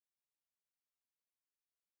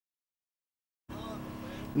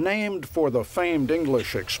Named for the famed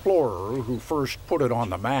English explorer who first put it on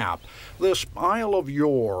the map, this Isle of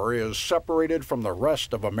Yore is separated from the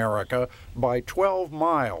rest of America by 12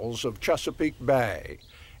 miles of Chesapeake Bay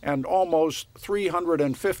and almost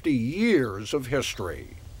 350 years of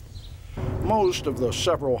history. Most of the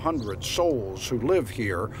several hundred souls who live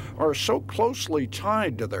here are so closely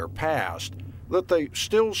tied to their past that they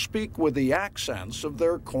still speak with the accents of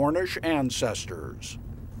their Cornish ancestors.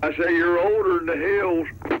 I say you're older than the hills.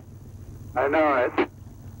 I know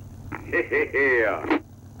it. Yeah.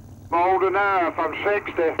 I'm old enough. I'm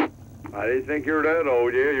 60. I didn't think you were that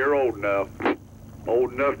old. Yeah, you're old enough.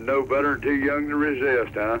 Old enough to know better and too young to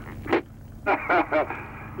resist, huh?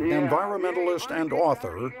 Environmentalist and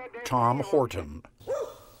author Tom Horton.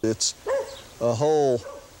 It's a whole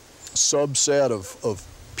subset of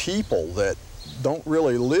people that don't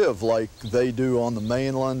really live like they do on the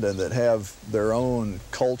mainland and that have their own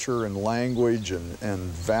culture and language and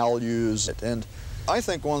values. And I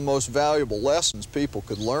think one of the most valuable lessons people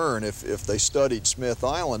could learn if they studied Smith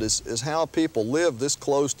Island is how people live this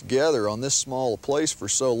close together on this small a place for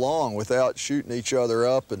so long without shooting each other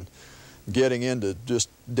up and getting into just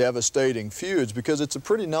devastating feuds, because it's a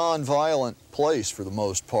pretty non-violent place for the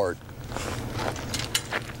most part.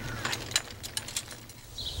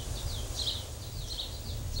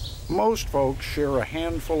 Most folks share a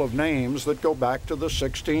handful of names that go back to the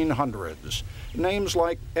 1600s. Names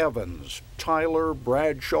like Evans, Tyler,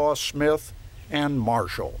 Bradshaw, Smith, and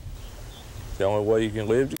Marshall. The only way you can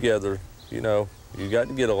live together, you know, you got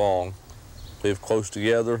to get along. Live close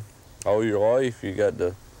together all your life. You got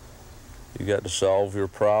to solve your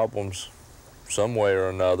problems some way or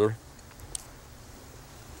another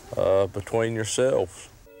between yourselves.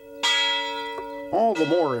 All the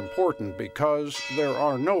more important because there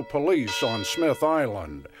are no police on Smith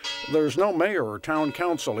Island. There's no mayor or town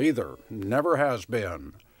council either, never has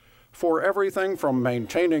been. For everything from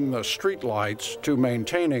maintaining the streetlights to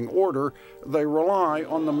maintaining order, they rely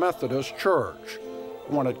on the Methodist Church.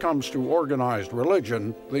 When it comes to organized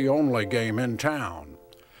religion, the only game in town.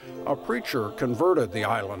 A preacher converted the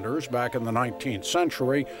islanders back in the 19th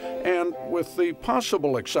century, and with the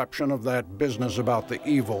possible exception of that business about the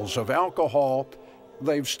evils of alcohol,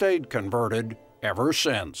 they've stayed converted ever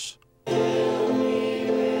since.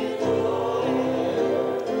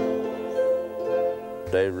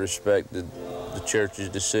 They respected the church's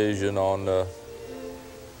decision on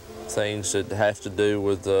things that have to do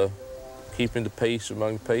with keeping the peace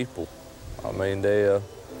among people. I mean, they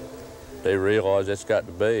realize that's got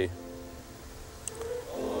to be.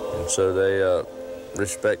 And so they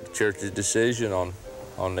respect the church's decision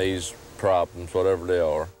on these problems, whatever they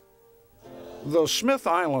are. The Smith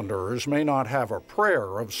Islanders may not have a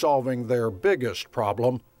prayer of solving their biggest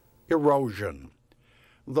problem, erosion.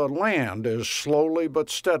 The land is slowly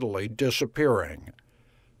but steadily disappearing.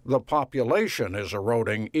 The population is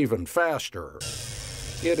eroding even faster.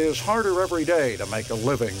 It is harder every day to make a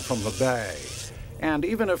living from the bay. And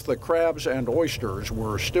even if the crabs and oysters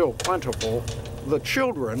were still plentiful, the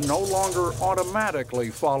children no longer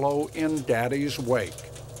automatically follow in Daddy's wake.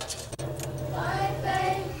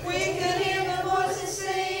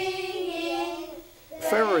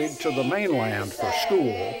 Ferried to the mainland for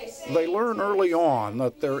school, they learn early on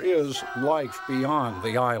that there is life beyond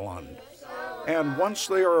the island. And once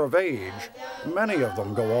they are of age, many of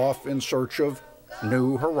them go off in search of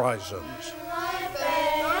new horizons.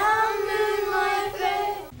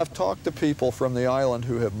 I've talked to people from the island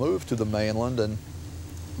who have moved to the mainland, and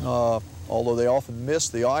although they often miss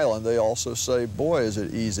the island, they also say, boy, is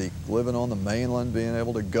it easy living on the mainland, being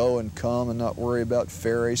able to go and come and not worry about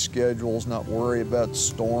ferry schedules, not worry about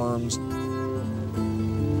storms.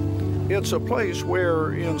 It's a place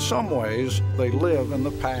where, in some ways, they live in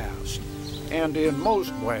the past, and in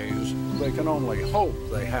most ways, they can only hope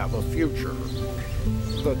they have a future.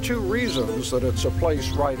 The two reasons that it's a place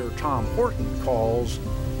writer Tom Horton calls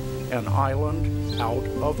an island out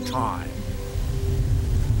of time.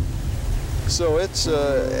 So it's,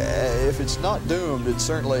 if it's not doomed, it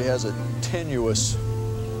certainly has a tenuous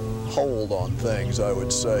hold on things, I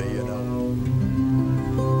would say, you know.